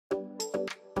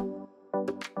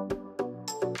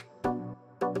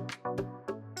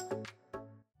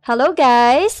Hello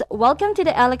guys! Welcome to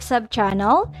the Elexhub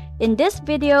channel. In this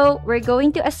video, we're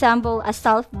going to assemble a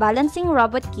self-balancing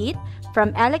robot kit from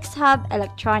Elexhub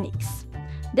Electronics.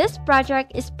 This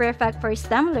project is perfect for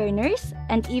STEM learners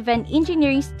and even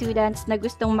engineering students na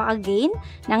gustong makagain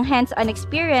ng hands-on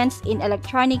experience in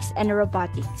electronics and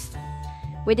robotics.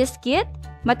 With this kit,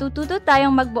 matututo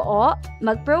tayong magbuo,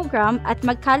 mag-program at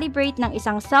mag-calibrate ng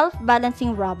isang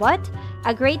self-balancing robot,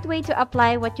 a great way to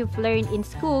apply what you've learned in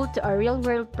school to a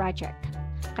real-world project.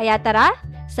 Kaya tara,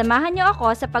 samahan niyo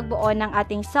ako sa pagbuo ng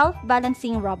ating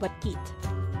self-balancing robot kit.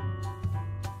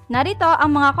 Narito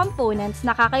ang mga components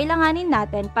na kakailanganin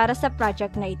natin para sa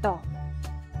project na ito.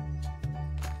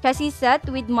 Chassis set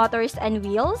with motors and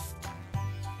wheels,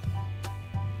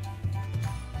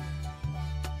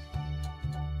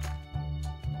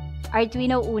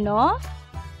 Arduino Uno,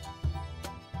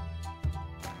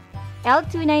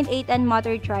 L298N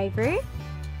motor driver,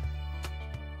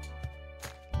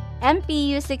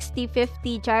 MPU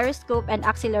 6050 gyroscope and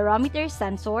accelerometer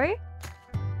sensor,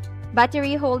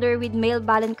 battery holder with male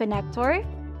balun connector,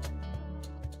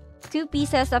 2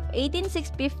 pieces of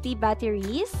 18650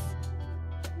 batteries,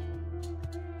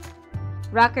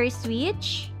 rocker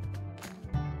switch,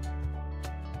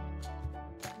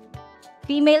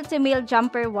 female-to-male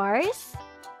jumper wires,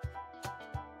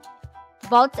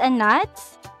 bolts and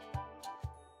nuts,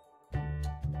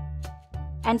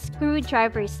 and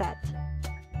screwdriver set.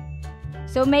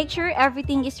 So make sure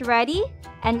everything is ready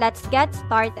and let's get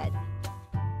started.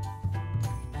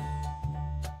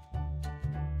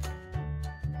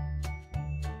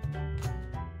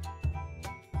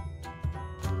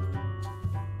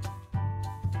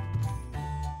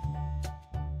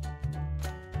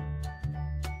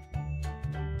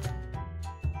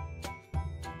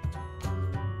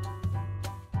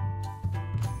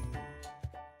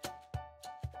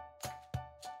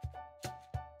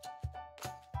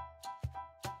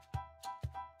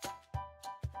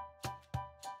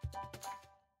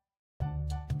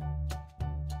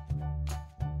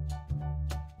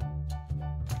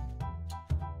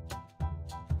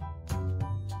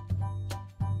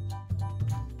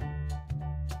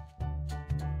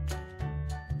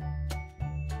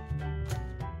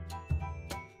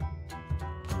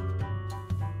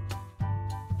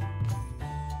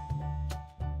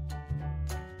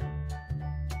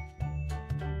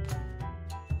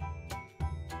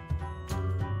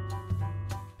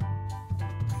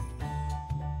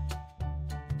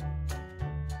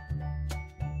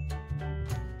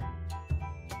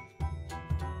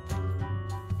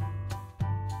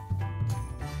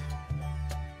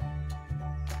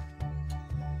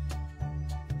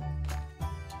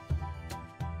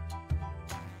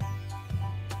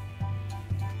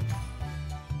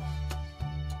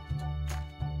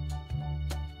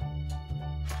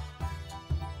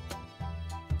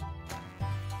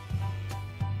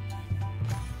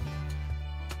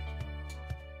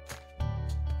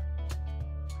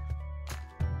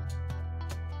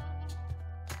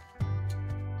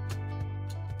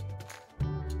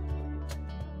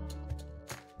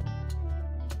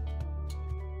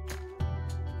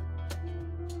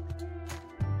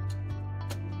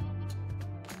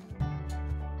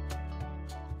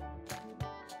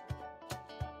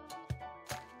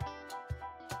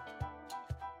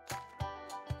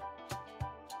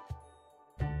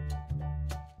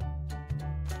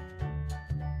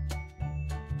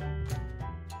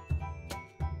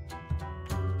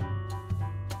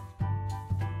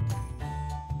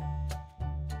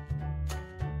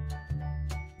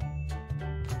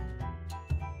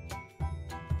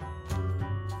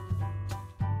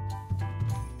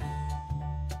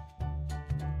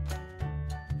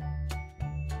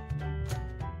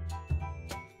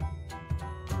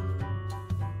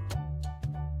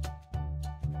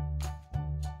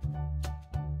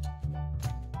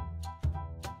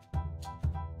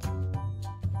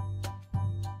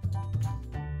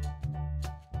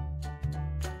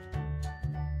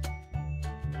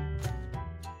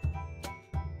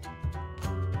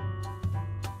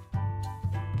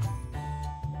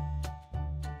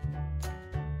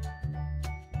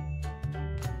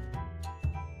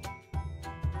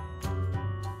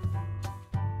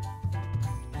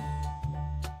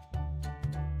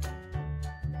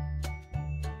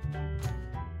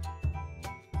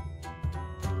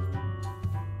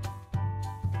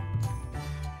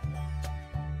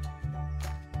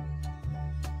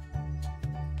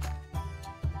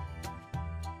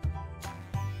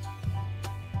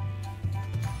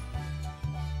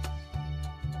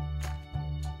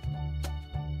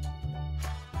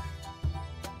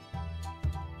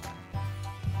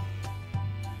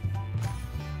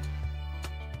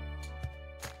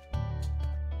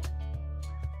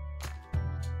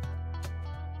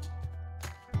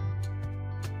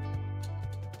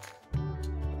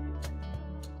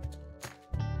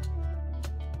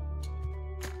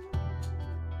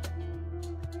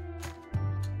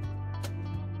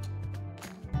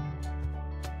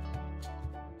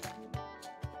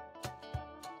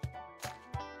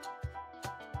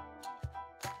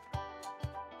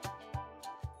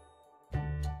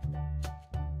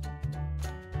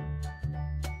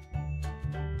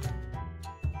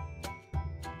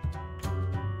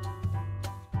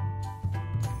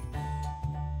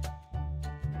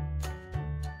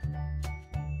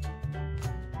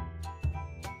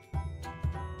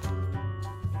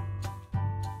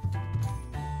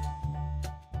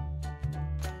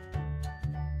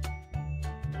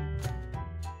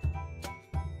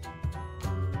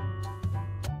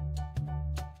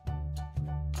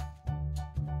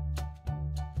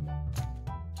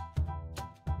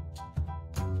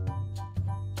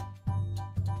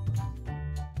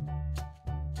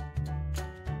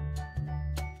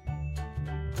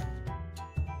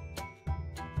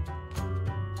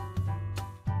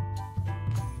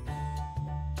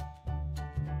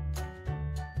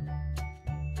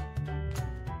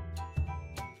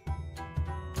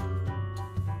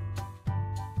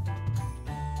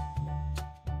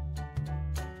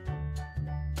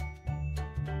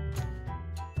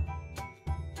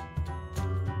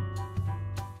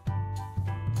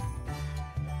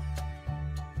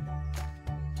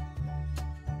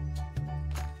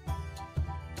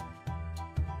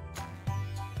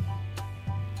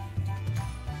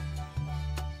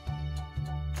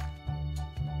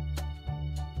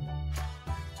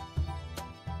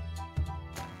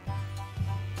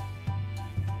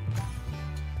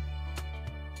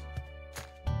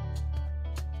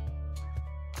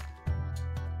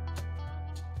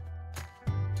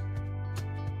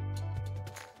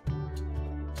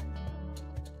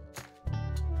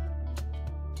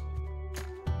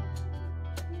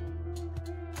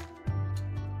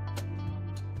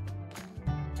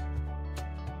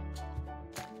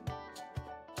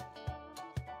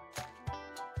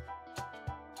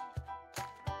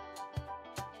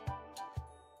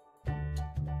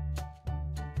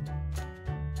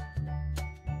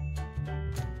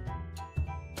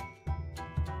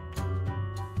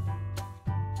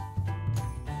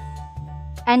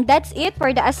 And that's it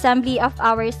for the assembly of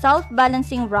our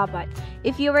self-balancing robot.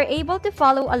 If you were able to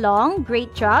follow along,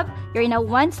 great job! You're now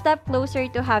one step closer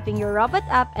to having your robot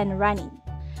up and running.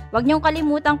 Huwag niyong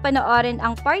kalimutang panoorin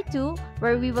ang part 2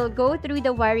 where we will go through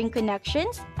the wiring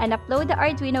connections and upload the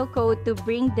Arduino code to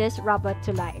bring this robot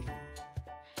to life.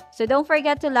 So don't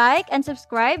forget to like and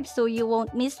subscribe so you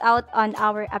won't miss out on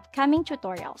our upcoming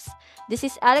tutorials. This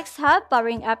is Elexhub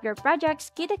powering up your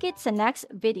projects. Kita-kits sa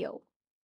next video.